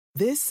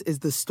This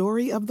is the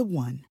story of the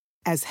one.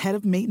 As head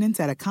of maintenance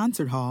at a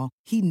concert hall,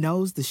 he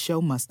knows the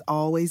show must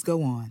always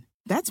go on.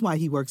 That's why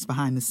he works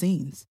behind the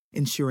scenes,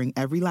 ensuring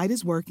every light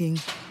is working,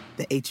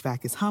 the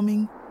HVAC is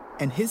humming,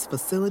 and his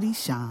facility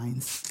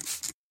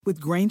shines. With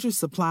Grainger's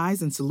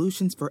supplies and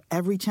solutions for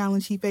every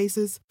challenge he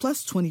faces,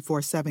 plus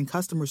 24/7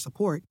 customer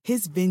support,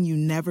 his venue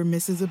never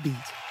misses a beat.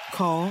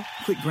 Call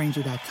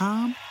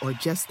quickgrainger.com or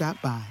just stop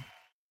by.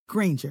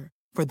 Grainger,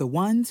 for the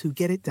ones who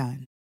get it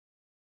done.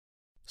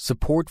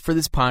 Support for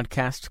this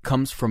podcast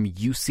comes from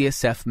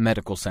UCSF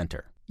Medical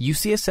Center.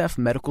 UCSF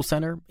Medical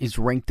Center is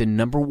ranked the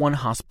 #1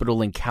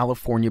 hospital in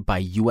California by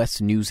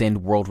U.S. News &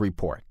 World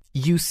Report.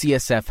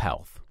 UCSF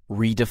Health,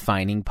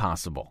 redefining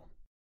possible.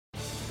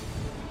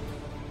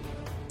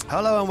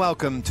 Hello and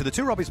welcome to the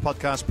Two Robbies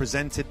podcast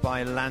presented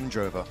by Land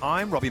Rover.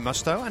 I'm Robbie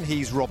Mustoe and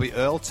he's Robbie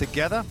Earle,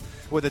 together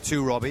with the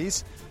Two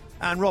Robbies.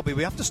 And Robbie,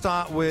 we have to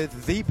start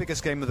with the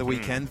biggest game of the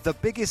weekend, the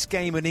biggest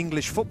game in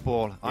English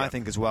football, I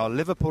think as well.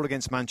 Liverpool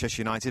against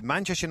Manchester United.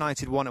 Manchester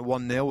United won at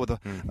 1-0 with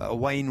a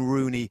Wayne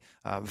Rooney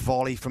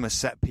volley from a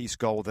set-piece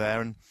goal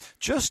there. And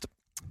just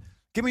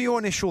give me your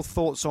initial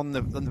thoughts on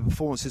the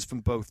performances from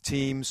both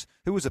teams.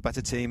 Who was a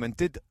better team, and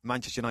did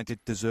Manchester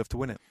United deserve to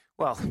win it?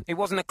 Well, it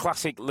wasn't a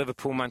classic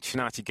Liverpool-Manchester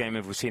United game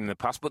we've seen in the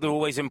past, but they're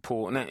always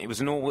important. It was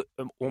an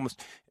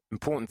almost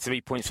important 3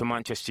 points for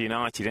Manchester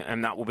United,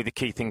 and that will be the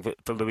key thing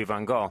for Louis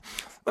van Gaal.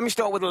 Let me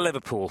start with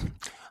Liverpool.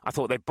 I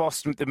thought they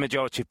bossed the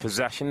majority of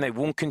possession. They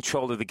won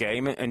control of the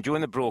game, and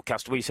during the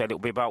broadcast we said it will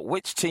be about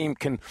which team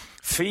can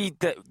feed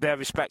their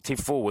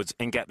respective forwards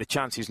and get the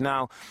chances.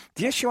 Now,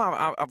 the issue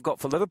I've got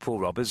for Liverpool,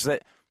 Rob, is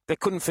that they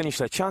couldn't finish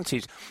their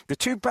chances. The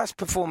two best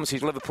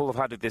performances Liverpool have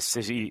had this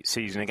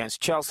season against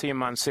Chelsea and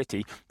Man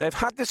City, they've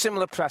had the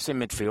similar press in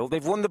midfield.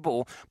 They've won the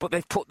ball, but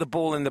they've put the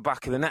ball in the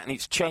back of the net, and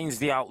it's changed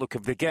the outlook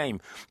of the game.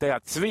 They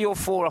had 3 or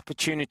 4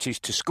 opportunities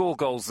to score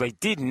goals. They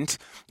didn't,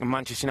 and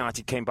Manchester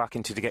United came back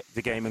into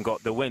the game and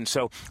got the win.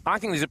 So I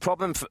think there's a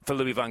problem for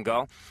Louis van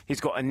Gaal.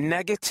 He's got a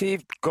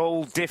negative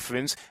goal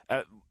difference.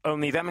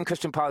 Only them and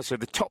Crystal Palace are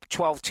the top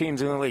 12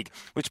 teams in the league,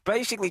 which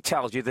basically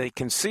tells you they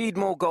concede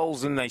more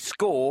goals than they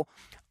score.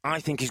 I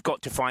think he's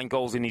got to find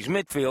goals in his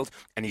midfield,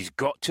 and he's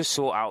got to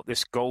sort out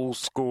this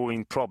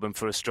goal-scoring problem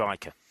for a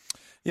striker.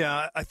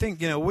 Yeah, I think,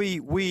 we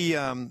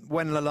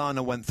when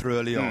Lallana went through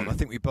early on, I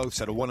think we both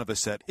said, or one of us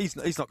said, he's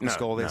not going to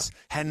score this. No.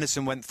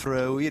 Henderson went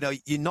through.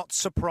 You're not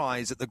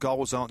surprised that the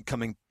goals aren't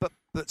coming, but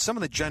some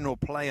of the general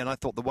play, and I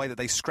thought the way that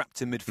they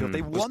scrapped in midfield,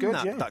 they won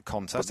that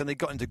contest, and they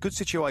got into good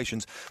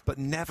situations, but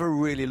never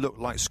really looked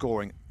like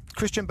scoring.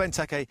 Christian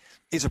Benteke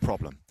is a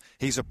problem.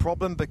 He's a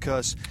problem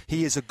because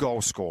he is a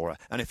goal scorer.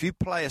 And if you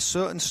play a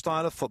certain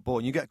style of football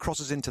and you get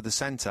crosses into the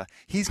centre,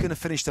 he's going to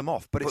finish them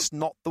off. But it's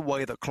not the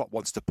way that Klopp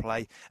wants to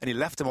play. And he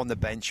left him on the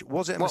bench.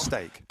 Was it a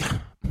mistake?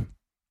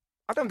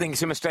 I don't think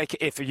it's a mistake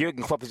if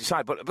Jurgen Klopp is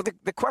decided. But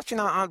the question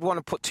I'd want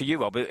to put to you,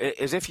 Rob,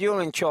 is if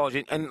you're in charge,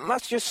 and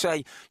let's just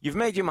say you've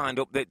made your mind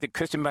up that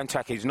Christian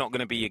Benteke is not going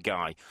to be your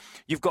guy.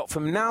 You've got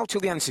from now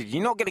till the end of the season,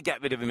 you're not going to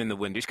get rid of him in the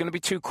window. It's going to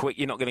be too quick.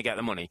 You're not going to get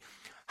the money.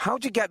 How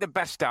do you get the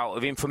best out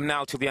of him from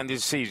now till the end of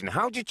the season?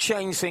 How do you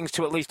change things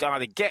to at least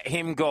either get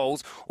him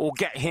goals or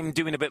get him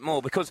doing a bit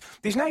more? Because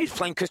there's no use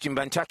playing Christian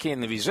Benteke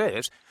in the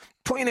reserves.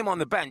 Putting him on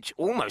the bench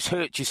almost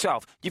hurts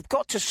yourself. You've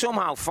got to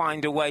somehow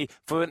find a way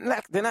for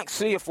the next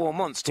 3 or 4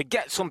 months to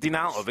get something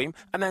out of him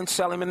and then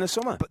sell him in the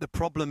summer. But the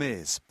problem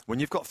is, when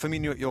you've got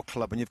Firmino at your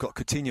club and you've got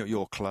Coutinho at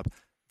your club,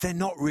 they're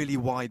not really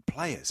wide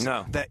players.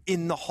 No. They're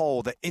in the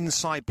hole. They're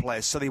inside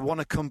players. So they want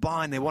to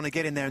combine. They want to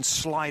get in there and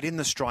slide in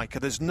the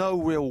striker. There's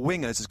no real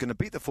wingers who's going to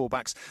beat the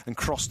fullbacks and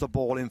cross the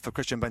ball in for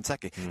Christian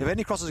Benteke. If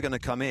any crosses are going to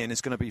come in, it's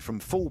going to be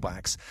from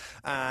fullbacks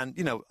and,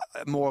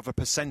 more of a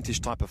percentage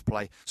type of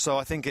play. So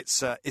I think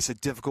it's a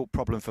difficult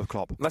problem for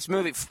Klopp. Let's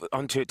move it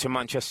on to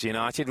Manchester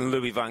United and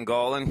Louis van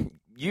Gaal. And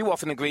you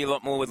often agree a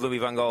lot more with Louis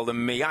van Gaal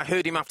than me. I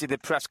heard him after the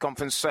press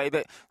conference say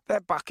that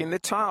they're back in the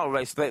title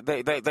race.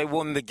 They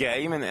won the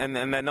game and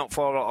they're not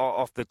far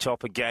off the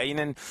top again.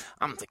 And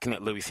I'm looking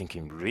at Louis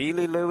thinking,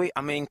 really, Louis?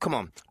 I mean, come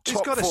on. He's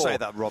got to say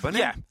that, Robin.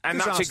 Yeah, and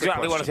that's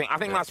exactly what I think. I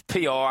think that's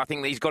PR. I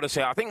think that he's got to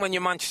say. I think when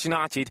you're Manchester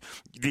United,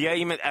 the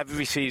aim at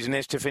every season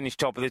is to finish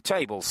top of the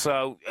table.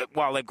 So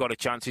while they've got a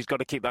chance, he's got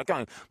to keep that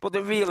going. But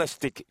the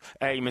realistic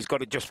aim has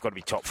got to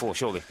be top 4,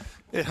 surely.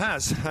 It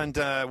has,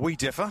 and we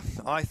differ.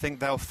 I think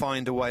they'll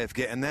find a way of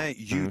getting there.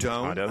 You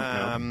don't. I don't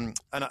know.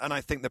 And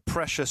I think the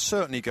pressure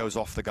certainly goes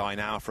off the guy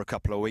now for a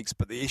couple of weeks,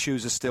 but the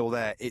issues are still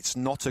there. It's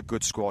not a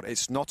good squad.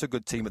 It's not a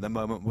good team at the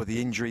moment with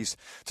the injuries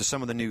to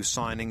some of the new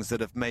signings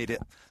that have made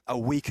it a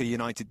weaker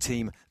United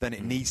team than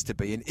it needs to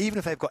be. And even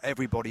if they've got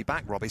everybody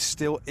back, Rob, it's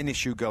still an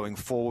issue going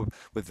forward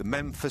with the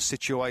Memphis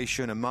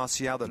situation and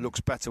Martial that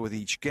looks better with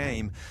each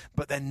game,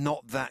 but they're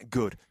not that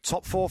good.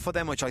 Top 4 for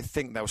them, which I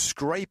think they'll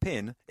scrape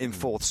in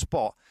 4th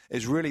spot,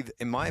 is really,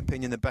 in my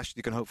opinion, the best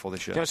you can hope for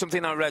this year. Something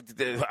something I read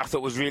that I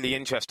thought was really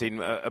interesting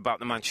about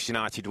the Manchester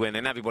United win,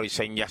 and everybody's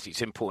saying, yes,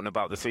 it's important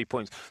about the 3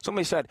 points.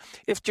 Somebody said,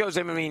 if Jose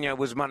Mourinho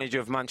was manager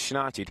of Manchester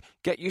United,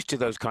 get used to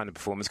those kind of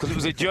performances, because it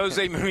was a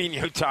Jose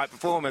Mourinho-type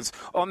performance,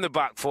 on the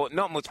back foot,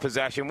 not much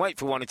possession, wait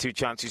for 1 or 2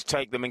 chances,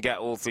 take them and get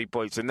all 3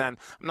 points, and then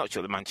I'm not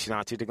sure the Manchester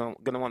United are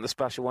going to want the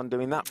special one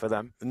doing that for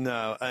them.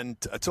 No, and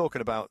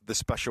talking about the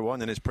special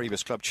one in his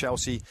previous club,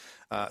 Chelsea,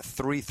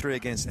 3-3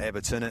 against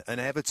Everton, and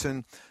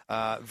Everton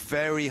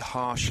very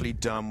harshly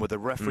done with a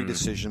referee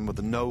decision with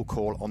the no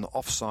call on the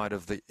offside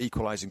of the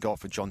equalising goal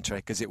for John Terry,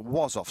 because it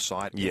was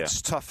offside. Yeah.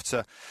 It's tough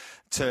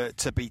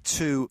to be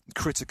too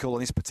critical in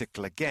this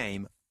particular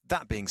game.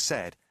 That being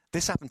said,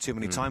 this happened too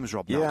many times,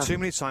 Rob. Now, too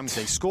many times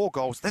they score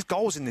goals. There's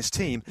goals in this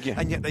team,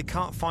 and yet they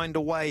can't find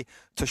a way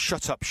to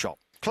shut up shop.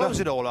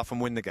 Close it all off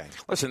and win the game.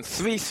 Listen,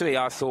 3-3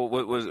 I thought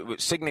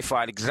was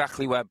signified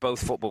exactly where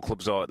both football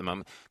clubs are at the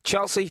moment.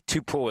 Chelsea,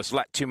 too porous,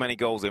 let too many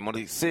goals in.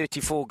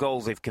 34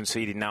 goals they've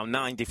conceded now,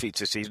 9 defeats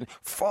this season.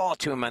 Far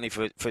too many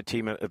for a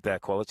team of their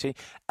quality.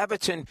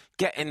 Everton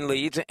get in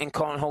leads and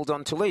can't hold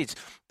on to leads.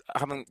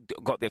 Haven't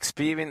got the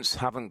experience,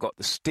 haven't got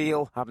the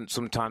steel, haven't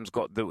sometimes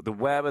got the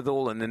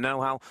wherewithal and the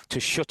know-how to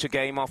shut a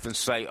game off and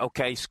say,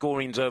 OK,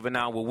 scoring's over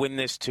now, we'll win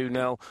this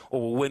 2-0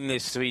 or we'll win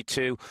this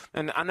 3-2.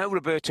 And I know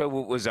Roberto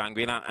was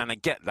angry, and I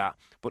get that,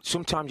 but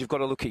sometimes you've got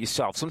to look at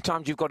yourself.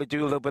 Sometimes you've got to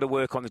do a little bit of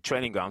work on the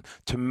training ground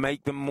to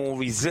make them more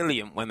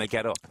resilient when they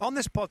get up. On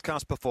this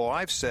podcast before,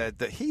 I've said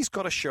that he's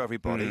got to show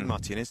everybody,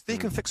 Martinez, that he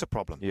can fix a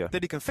problem. Yeah.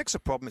 That he can fix a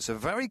problem. It's a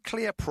very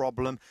clear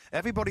problem.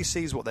 Everybody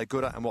sees what they're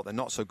good at and what they're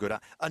not so good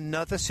at.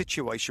 Another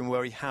situation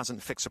where he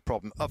hasn't fixed a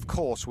problem, of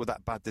course, with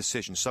that bad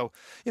decision. So,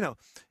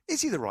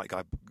 is he the right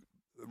guy,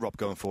 Rob,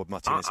 going forward,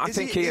 Martinez? I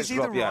think he is the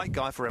Rob, right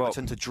guy for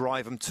Everton to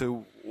drive them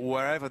to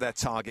wherever their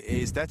target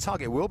is? Their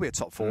target will be a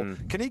top 4.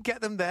 Can he get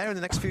them there in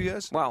the next few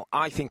years? Well,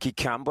 I think he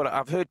can, but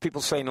I've heard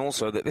people saying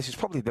also that this is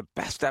probably the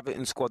best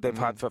Everton squad they've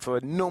had for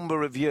a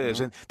number of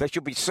years, and they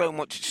should be so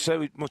much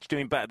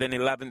doing better than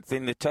 11th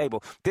in the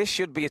table. This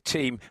should be a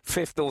team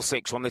 5th or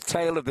 6th on the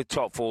tail of the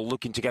top 4,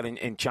 looking to get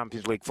in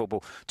Champions League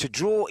football. To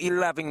draw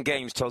 11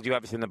 games tells you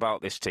everything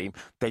about this team.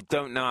 They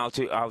don't know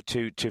how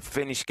to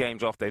finish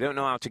games off. They don't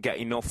know how to get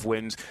enough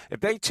wins.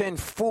 If they turn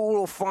 4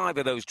 or 5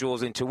 of those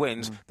draws into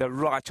wins, they're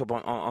right up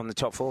on the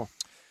top 4.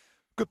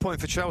 Good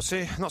point for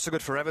Chelsea, not so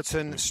good for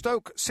Everton.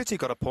 Stoke City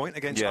got a point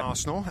against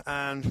Arsenal,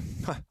 and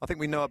I think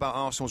we know about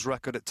Arsenal's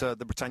record at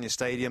the Britannia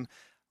Stadium.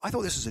 I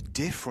thought this was a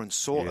different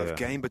sort of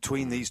game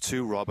between these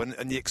two, Rob,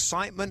 and the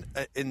excitement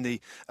and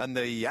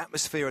the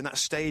atmosphere in that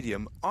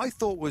stadium, I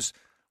thought was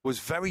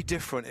very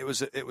different. It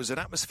was an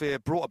atmosphere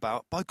brought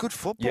about by good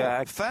football.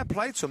 Yeah. Fair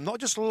play to them. Not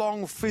just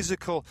long,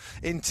 physical,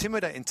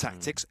 intimidating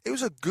tactics. It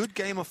was a good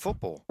game of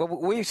football. Well,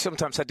 we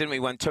sometimes said, didn't we,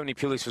 when Tony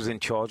Pulis was in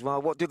charge,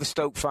 well, what do the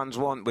Stoke fans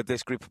want with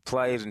this group of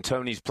players? And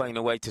Tony's playing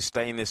away to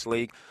stay in this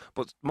league.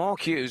 But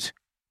Mark Hughes,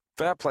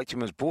 fair play to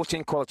him, has brought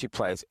in quality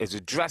players, has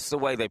addressed the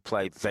way they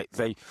played.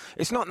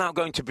 It's not now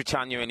going to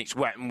Britannia and it's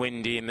wet and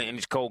windy and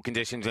it's cold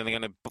conditions and they're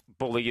going to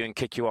bully you and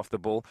kick you off the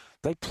ball.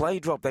 They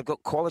played, Rob. They've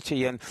got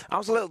quality. And I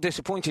was a little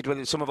disappointed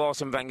with some of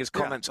Arsene Wenger's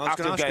comments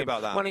after the game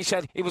when he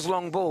said it was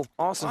long ball.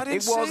 Arsene,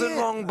 it wasn't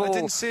long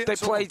ball. They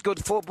played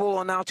good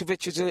football, and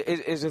Arnautovic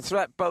is a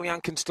threat.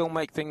 Bojan can still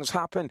make things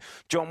happen.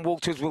 John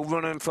Walters will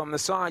run him from the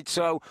side.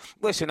 So,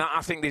 listen,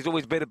 I think there's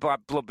always a bit of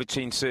bad blood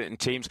between certain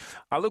teams.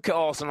 I look at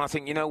Arsenal and I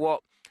think, you know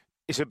what?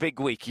 It's a big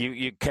week.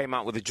 You came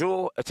out with a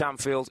draw at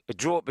Anfield, a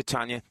draw at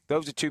Britannia.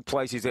 Those are two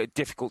places that are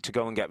difficult to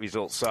go and get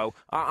results. So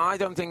I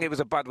don't think it was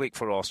a bad week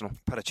for Arsenal.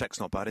 Petr Cech's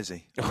not bad, is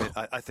he?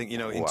 I think,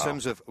 in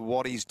terms of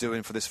what he's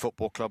doing for this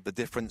football club, the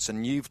difference,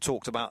 and you've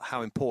talked about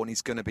how important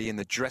he's going to be in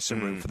the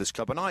dressing room for this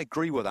club, and I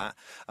agree with that.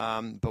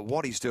 But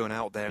what he's doing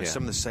out there and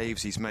some of the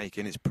saves he's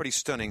making, it's pretty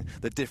stunning,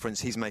 the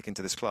difference he's making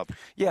to this club.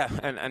 Yeah,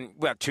 and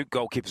we had 2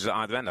 goalkeepers at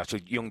either end,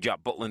 actually. Young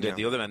Jack Butland at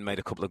the other end made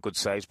a couple of good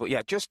saves. But,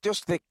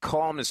 just the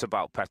calmness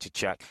about Petr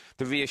Cech,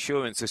 the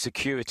reassurance, the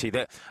security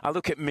that I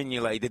look at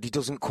Mignolet that he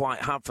doesn't quite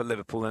have for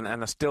Liverpool, and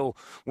I still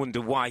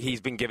wonder why he's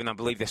been given, I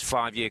believe, this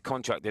 5-year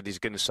contract that he's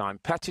going to sign.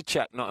 Petr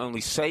Cech not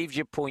only saves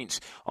your points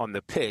on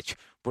the pitch,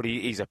 but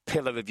he's a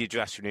pillar of your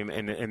dressing room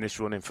in this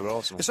run-in for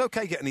Arsenal. It's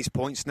okay getting these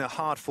points, and they're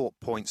hard-fought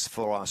points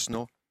for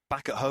Arsenal.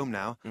 Back at home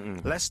now.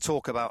 Let's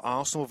talk about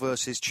Arsenal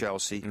versus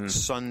Chelsea.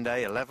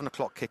 Sunday, 11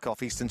 o'clock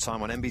kickoff Eastern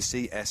Time on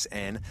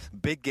NBC-SN.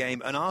 Big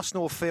game. And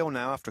Arsenal feel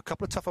now, after a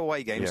couple of tough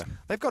away games,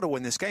 they've got to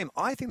win this game.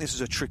 I think this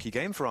is a tricky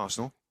game for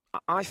Arsenal.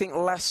 I think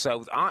less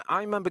so. I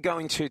remember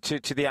going to the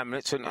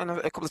Emirates and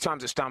a couple of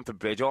times at Stamford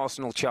Bridge,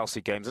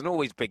 Arsenal-Chelsea games, and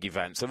always big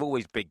events. They're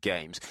always big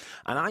games.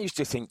 And I used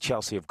to think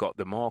Chelsea have got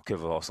the mark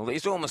of Arsenal.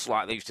 It's almost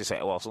like they used to say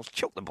to Arsenal,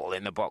 chuck the ball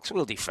in the box,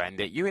 we'll defend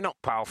it. You're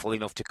not powerful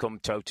enough to come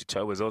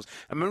toe-to-toe with us.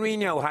 And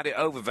Mourinho had it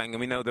over Wenger.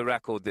 We know the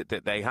record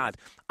that they had.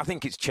 I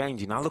think it's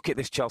changing. I look at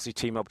this Chelsea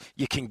team up.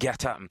 You can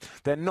get at them.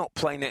 They're not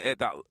playing it at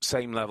that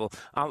same level.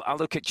 I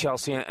look at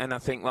Chelsea and I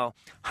think, well,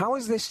 how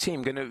is this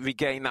team going to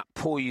regain that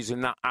poise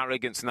and that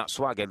arrogance and that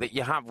swagger that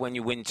you have when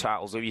you win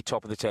titles or you're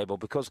top of the table?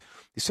 Because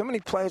there's so many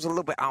players a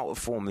little bit out of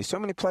form. There's so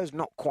many players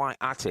not quite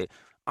at it.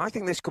 I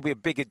think this could be a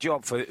bigger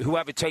job for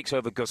whoever takes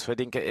over Gus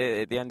Hiddink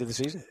at the end of the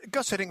season.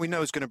 Gus Hiddink, we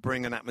know, is going to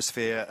bring an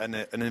atmosphere and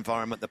an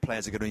environment the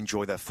players are going to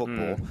enjoy their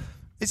football.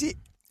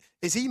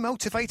 Is he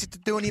motivated to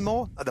do any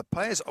more? Are the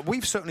players?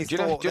 We've certainly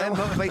thought their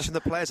motivation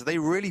of the players, are they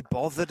really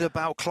bothered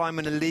about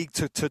climbing a league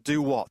to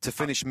do what? To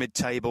finish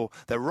mid-table?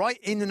 They're right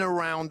in and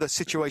around the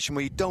situation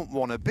where you don't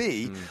want to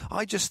be.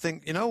 I just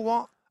think, you know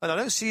what? And I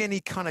don't see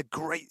any kind of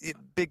great,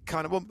 big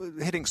kind of... Well,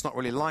 Hiddink's not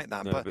really like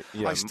that, but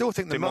I still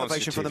think the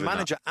motivation for the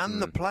manager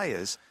and the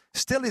players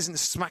still isn't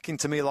smacking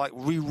to me like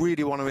we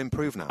really want to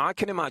improve now. I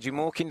can imagine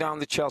walking down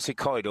the Chelsea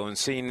corridor and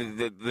seeing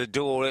the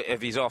door of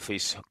his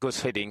office,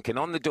 Gus Hiddink, and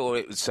on the door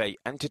it would say,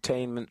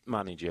 entertainment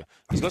manager.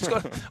 He's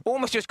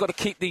almost just got to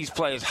keep these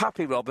players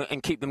happy, Robert,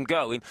 and keep them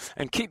going,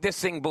 and keep this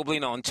thing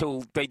bubbling on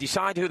until they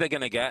decide who they're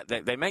going to get.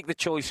 They make the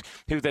choice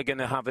who they're going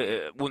to have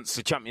once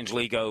the Champions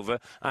League over,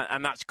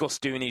 and that's Gus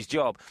doing his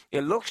job.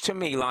 It looks to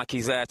me like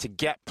he's there to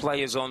get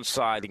players on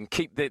side and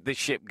keep the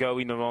ship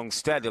going along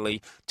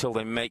steadily till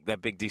they make their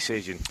big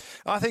decision.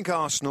 I think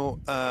Arsenal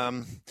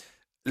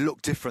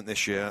look different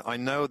this year. I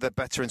know they're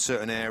better in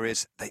certain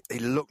areas. They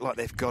look like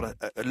they've got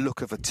a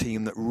look of a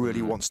team that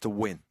really wants to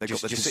win. They've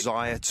got the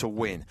desire to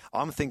win.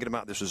 I'm thinking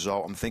about this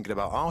result. I'm thinking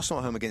about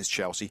Arsenal at home against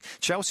Chelsea.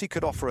 Chelsea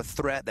could offer a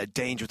threat. They're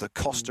dangerous with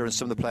Costa and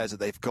some of the players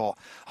that they've got.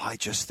 I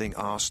just think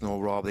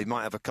Arsenal, Rob, they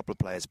might have a couple of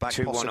players back,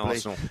 2-1 possibly.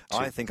 Arsenal.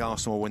 I think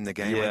Arsenal will win the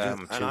game. Yeah,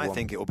 and I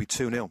think it will be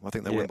 2-0. I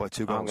think they'll win by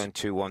 2 goals. I'm going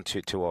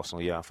 2-1 to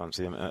Arsenal. Yeah, I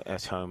fancy them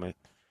at home, mate.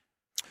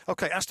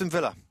 OK, Aston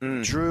Villa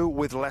drew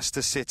with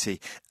Leicester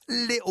City.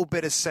 Little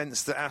bit of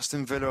sense that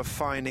Aston Villa are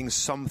finding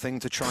something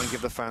to try and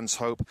give the fans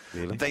hope.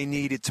 Really? They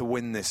needed to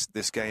win this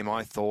game,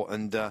 I thought.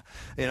 And,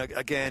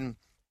 again,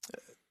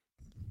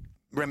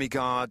 Remy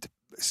Gard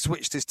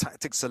switched his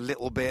tactics a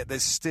little bit.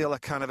 There's still a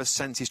kind of a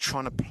sense he's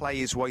trying to play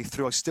his way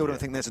through. I still don't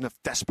think there's enough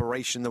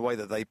desperation in the way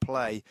that they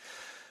play.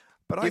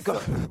 But you've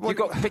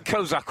got Big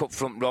Kozak up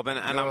front, Robin,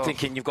 and I'm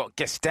thinking you've got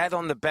Gested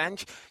on the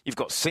bench, you've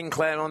got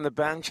Sinclair on the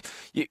bench.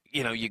 You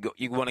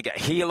want to get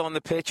Heel on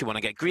the pitch, you want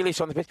to get Grealish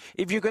on the pitch.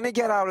 If you're going to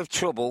get out of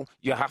trouble,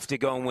 you have to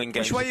go and win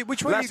games. Which way are you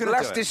going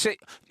to do it?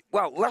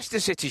 Well, Leicester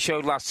City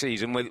showed last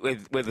season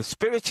with a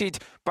spirited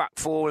back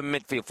four and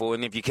midfield four,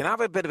 and if you can have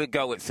a bit of a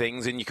go at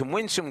things and you can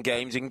win some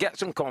games and get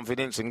some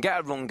confidence and get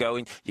a run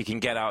going, you can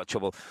get out of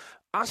trouble.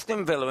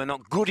 Aston Villa are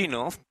not good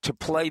enough to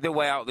play their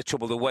way out of the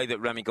trouble the way that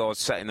Remy Gard's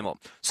setting them up.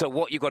 So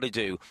what you've got to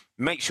do,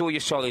 make sure you're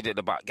solid at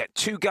the back. Get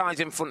 2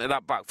 guys in front of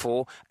that back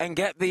four and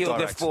get the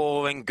other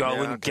 4 and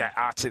go get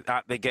at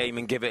the game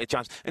and give it a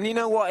chance. And you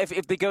know what?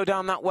 If they go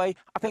down that way,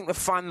 I think the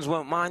fans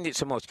won't mind it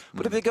so much.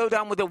 But if they go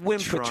down with a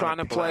whimper trying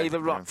to play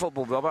the rock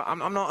football, Robert,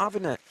 I'm not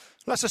having it.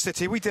 Leicester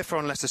City, we differ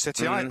on Leicester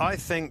City. I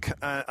think,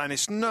 and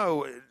it's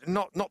not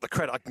the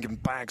credit, I can give them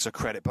bags of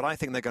credit, but I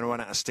think they're going to run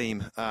out of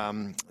steam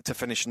to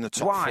finish in the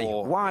top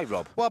 4. Why,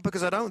 Rob? Well,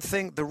 because I don't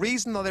think, the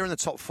reason that they're in the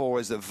top 4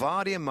 is that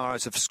Vardy and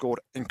Mahrez have scored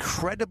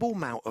incredible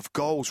amount of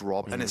goals,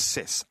 Rob, and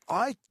assists.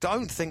 I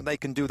don't think they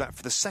can do that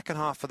for the second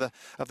half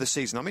of the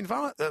season. I mean,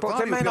 Vardy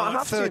will be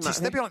like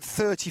 30, they'll be like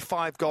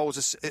 35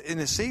 goals in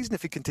a season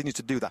if he continues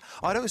to do that.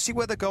 I don't see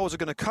where the goals are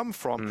going to come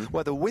from,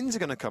 where the wins are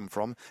going to come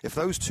from, if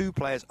those 2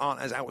 players aren't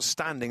as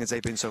outstanding as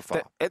they've been so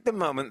far. At the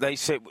moment, they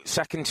sit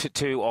second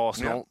to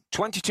Arsenal.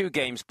 22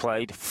 games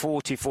played,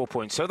 44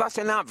 points. So that's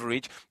an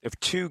average of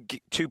 2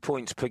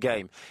 points per game.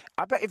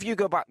 I bet if you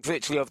go back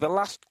virtually over the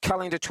last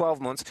calendar 12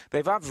 months,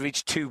 they've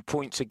averaged 2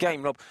 points a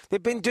game, Rob.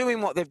 They've been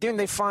doing what they've done.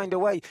 They find a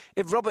way.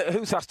 If Robert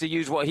Huth has to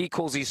use what he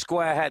calls his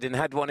square head and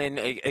head one in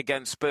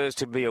against Spurs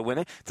to be a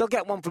winner, they'll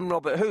get one from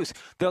Robert Huth.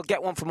 They'll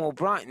get one from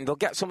Albrighton. They'll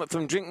get something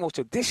from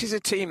Drinkwater. This is a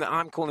team that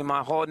I'm calling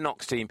my hard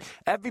knocks team.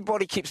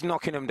 Everybody keeps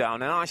knocking them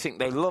down, and I think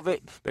they love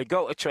it. They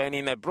go to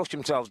training, they brush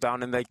themselves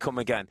down, and they come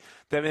again.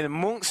 They're in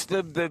amongst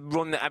the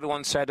run that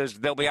everyone said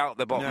they'll be out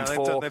the bottom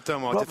 4. They've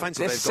done well.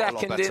 Defensively, they're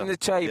second in the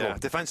table. Yeah,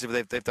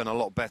 defensively, they've done a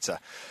lot better.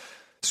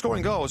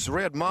 Scoring goals,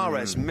 Riyad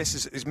Mahrez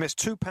he's missed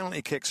 2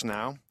 penalty kicks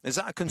now. Is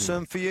that a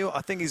concern for you?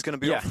 I think he's going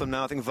to be off them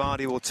now. I think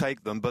Vardy will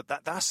take them. But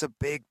that's a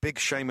big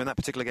shame in that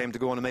particular game to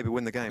go on and maybe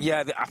win the game.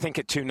 Yeah, I think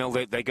at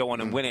 2-0 they go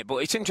on and win it. But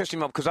it's interesting,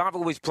 Rob, because I've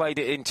always played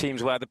it in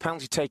teams where the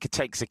penalty taker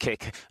takes a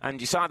kick.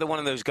 And it's either one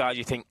of those guys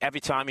you think every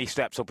time he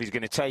steps up he's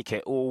going to take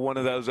it, or one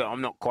of those that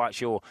I'm not quite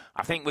sure.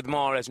 I think with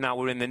Mahrez now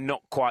we're in the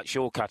not quite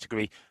sure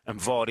category, and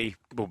Vardy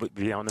will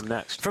be on him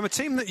next. From a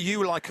team that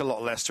you like a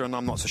lot, Leicester, and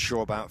I'm not so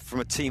sure about, from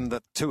a team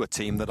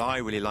that I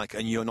really like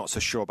and you're not so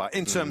sure about,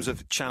 in terms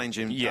of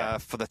challenging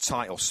for the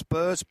title.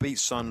 Spurs beat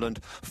Sunderland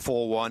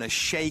 4-1. A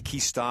shaky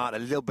start, a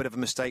little bit of a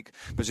mistake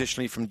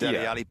positionally from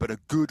Dele Alli, but a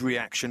good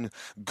reaction.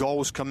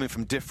 Goals coming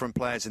from different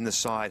players in the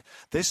side.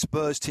 This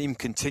Spurs team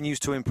continues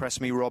to impress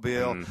me, Robbie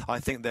Earle. I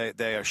think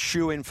they are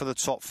shoo-in for the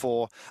top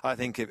 4. I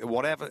think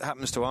whatever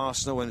happens to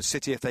Arsenal and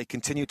City, if they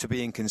continue to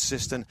be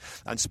inconsistent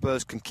and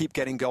Spurs can keep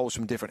getting goals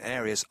from different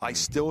areas, I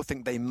still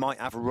think they might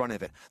have a run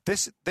of it.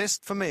 This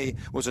for me,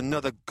 was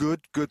another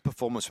good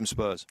performance from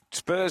Spurs.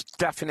 Spurs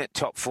definite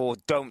top 4,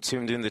 don't see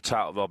them doing the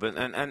title that, Robert.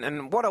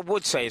 And what I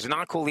would say is, and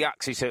I call the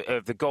axis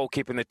of the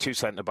goalkeeper and the two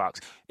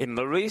centre-backs, in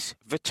Lloris,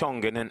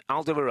 Vertonghen and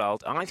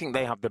Alderweireld, I think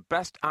they have the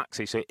best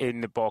axis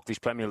in the Barclays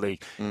Premier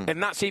League.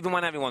 And that's even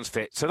when everyone's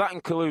fit. So that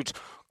includes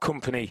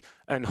Kompany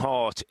and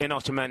Hart in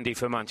Otamendi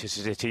for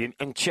Manchester City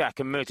and Cech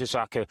and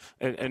Mertesacker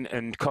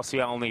and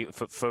Koscielny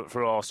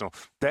for Arsenal.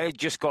 They've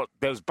just got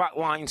those back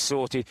lines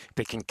sorted.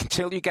 They can,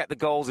 until you get the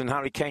goals, and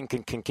Harry Kane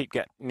can keep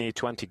getting near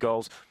 20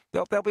 goals,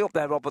 they'll be up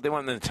there, Rob, but they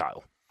won't win the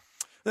title.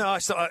 No,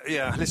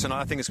 listen,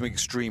 I think it's going to be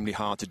extremely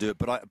hard to do it,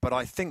 but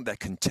I think they're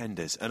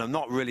contenders, and I'm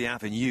not really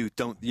having you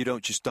don't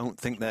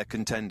think they're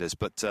contenders,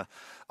 but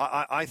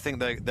I think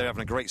they're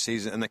having a great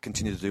season and they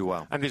continue to do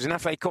well. And there's an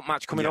FA Cup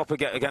match coming up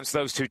against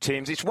those two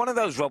teams. It's one of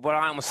those, Rob, where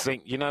I almost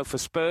think, for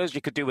Spurs,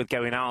 you could do with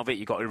going out of it.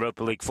 You've got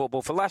Europa League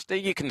football. For Leicester,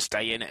 you can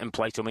stay in it and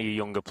play some of your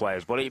younger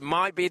players, but it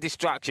might be a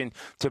distraction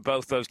to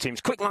both those teams.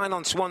 Quick line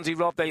on Swansea,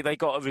 Rob. They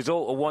got a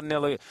result of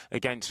 1-0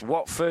 against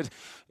Watford.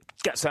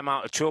 Gets them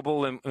out of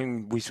trouble,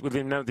 and we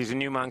know there's a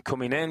new man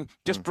coming in.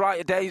 Just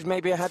brighter days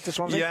maybe ahead for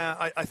Swansea?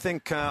 Yeah, I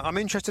think I'm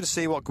interested to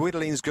see what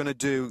Guidolini's going to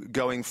do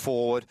going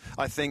forward.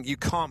 I think you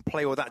can't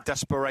play with that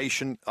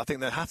desperation. I think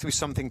there has to be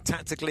something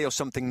tactically or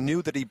something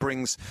new that he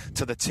brings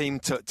to the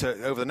team to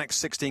over the next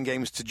 16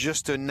 games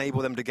to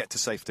enable them to get to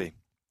safety.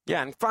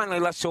 Yeah, and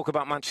finally, let's talk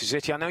about Manchester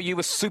City. I know you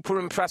were super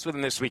impressed with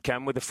them this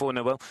weekend with the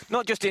 4-0.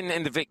 Not just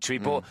in the victory,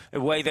 but the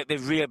way that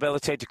they've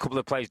rehabilitated a couple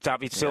of players,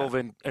 David Silva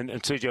and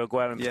Sergio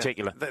Aguero in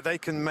particular. They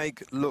can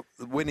make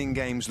winning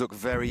games look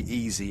very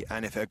easy.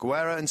 And if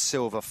Aguero and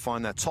Silva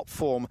find their top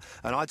form,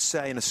 and I'd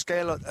say in a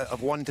scale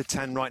of 1 to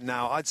 10 right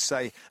now, I'd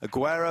say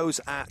Aguero's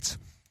at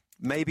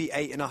maybe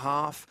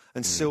 8.5,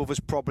 and Silva's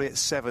probably at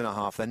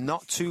 7.5. They're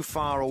not too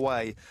far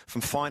away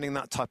from finding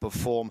that type of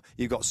form.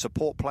 You've got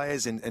support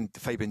players in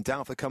Fabian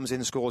Delph that comes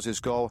in, scores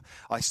his goal.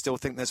 I still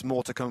think there's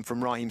more to come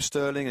from Raheem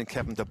Sterling and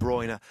Kevin De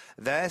Bruyne.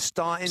 They're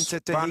starting to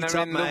heat up,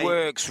 in the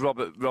works,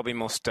 Robbie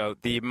Mustoe.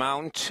 The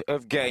amount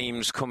of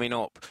games coming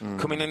up,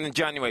 coming in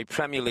January,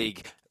 Premier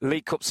League,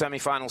 League Cup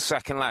semi-final,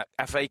 second leg,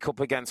 FA Cup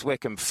against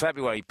Wickham,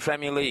 February,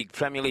 Premier League,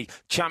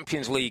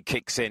 Champions League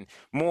kicks in,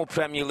 more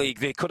Premier League.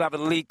 They could have a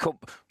League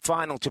Cup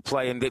final to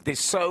play, and there's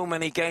so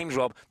many games,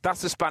 Rob.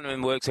 That's the spanner in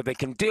the works. If they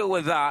can deal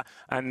with that,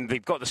 and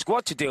they've got the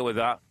squad to deal with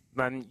that,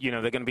 then,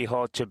 they're going to be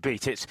hard to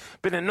beat. It's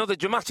been another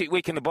dramatic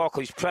week in the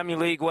Barclays Premier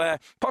League where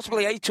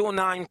possibly 8 or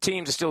 9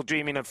 teams are still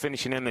dreaming of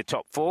finishing in the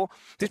top 4.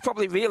 There's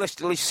probably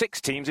realistically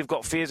 6 teams who've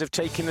got fears of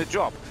taking the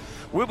drop.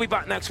 We'll be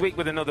back next week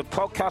with another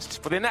podcast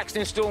for the next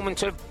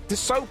instalment of the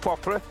soap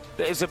opera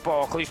that is the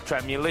Barclays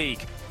Premier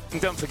League. And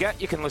don't forget,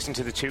 you can listen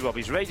to the Two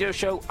Robbies radio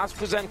show as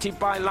presented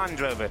by Land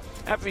Rover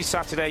every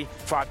Saturday,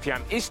 5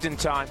 p.m. Eastern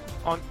Time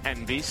on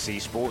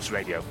NBC Sports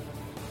Radio.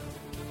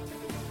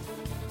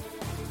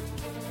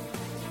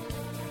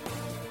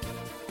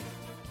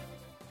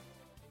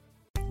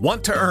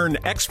 Want to earn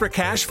extra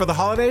cash for the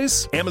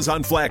holidays?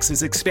 Amazon Flex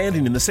is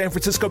expanding in the San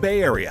Francisco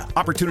Bay Area.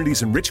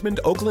 Opportunities in Richmond,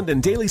 Oakland,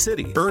 and Daly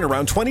City. Earn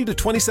around $20 to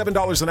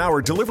 $27 an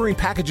hour delivering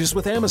packages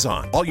with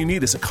Amazon. All you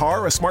need is a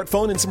car, a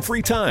smartphone, and some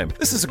free time.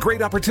 This is a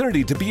great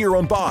opportunity to be your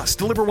own boss,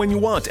 deliver when you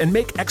want, and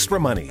make extra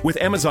money.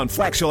 With Amazon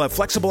Flex, you'll have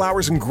flexible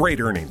hours and great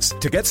earnings.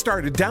 To get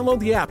started, download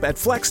the app at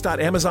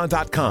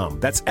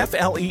flex.amazon.com. That's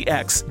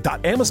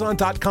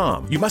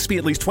FLEX.amazon.com. You must be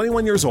at least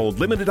 21 years old.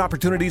 Limited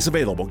opportunities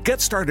available. Get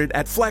started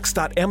at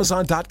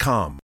flex.amazon.com.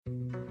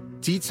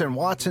 Dietz &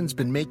 Watson's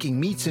been making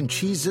meats and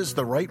cheeses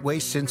the right way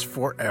since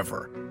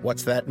forever.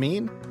 What's that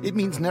mean? It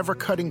means never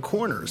cutting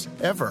corners,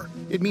 ever.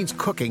 It means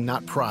cooking,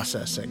 not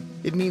processing.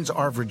 It means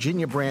our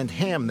Virginia brand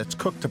ham that's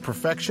cooked to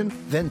perfection,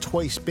 then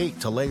twice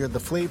baked to layer the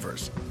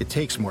flavors. It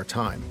takes more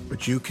time,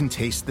 but you can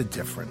taste the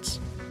difference.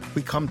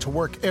 We come to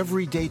work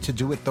every day to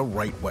do it the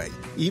right way,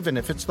 even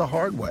if it's the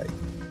hard way.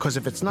 Because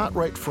if it's not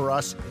right for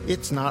us,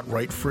 it's not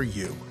right for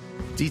you.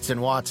 Dietz &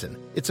 Watson,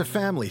 it's a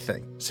family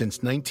thing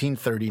since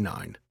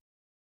 1939.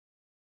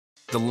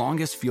 The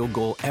longest field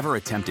goal ever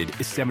attempted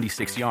is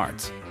 76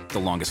 yards. The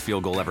longest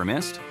field goal ever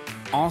missed?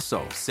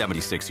 Also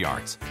 76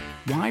 yards.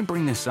 Why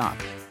bring this up?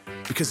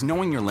 Because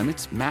knowing your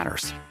limits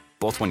matters,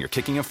 both when you're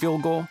kicking a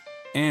field goal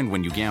and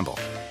when you gamble.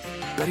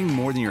 Betting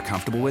more than you're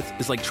comfortable with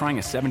is like trying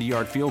a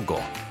 70-yard field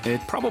goal.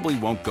 It probably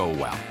won't go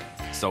well.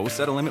 So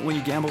set a limit when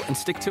you gamble and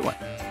stick to it.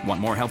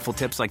 Want more helpful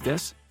tips like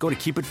this? Go to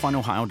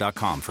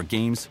keepitfunohio.com for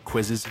games,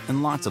 quizzes,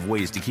 and lots of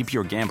ways to keep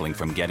your gambling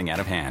from getting out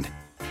of hand.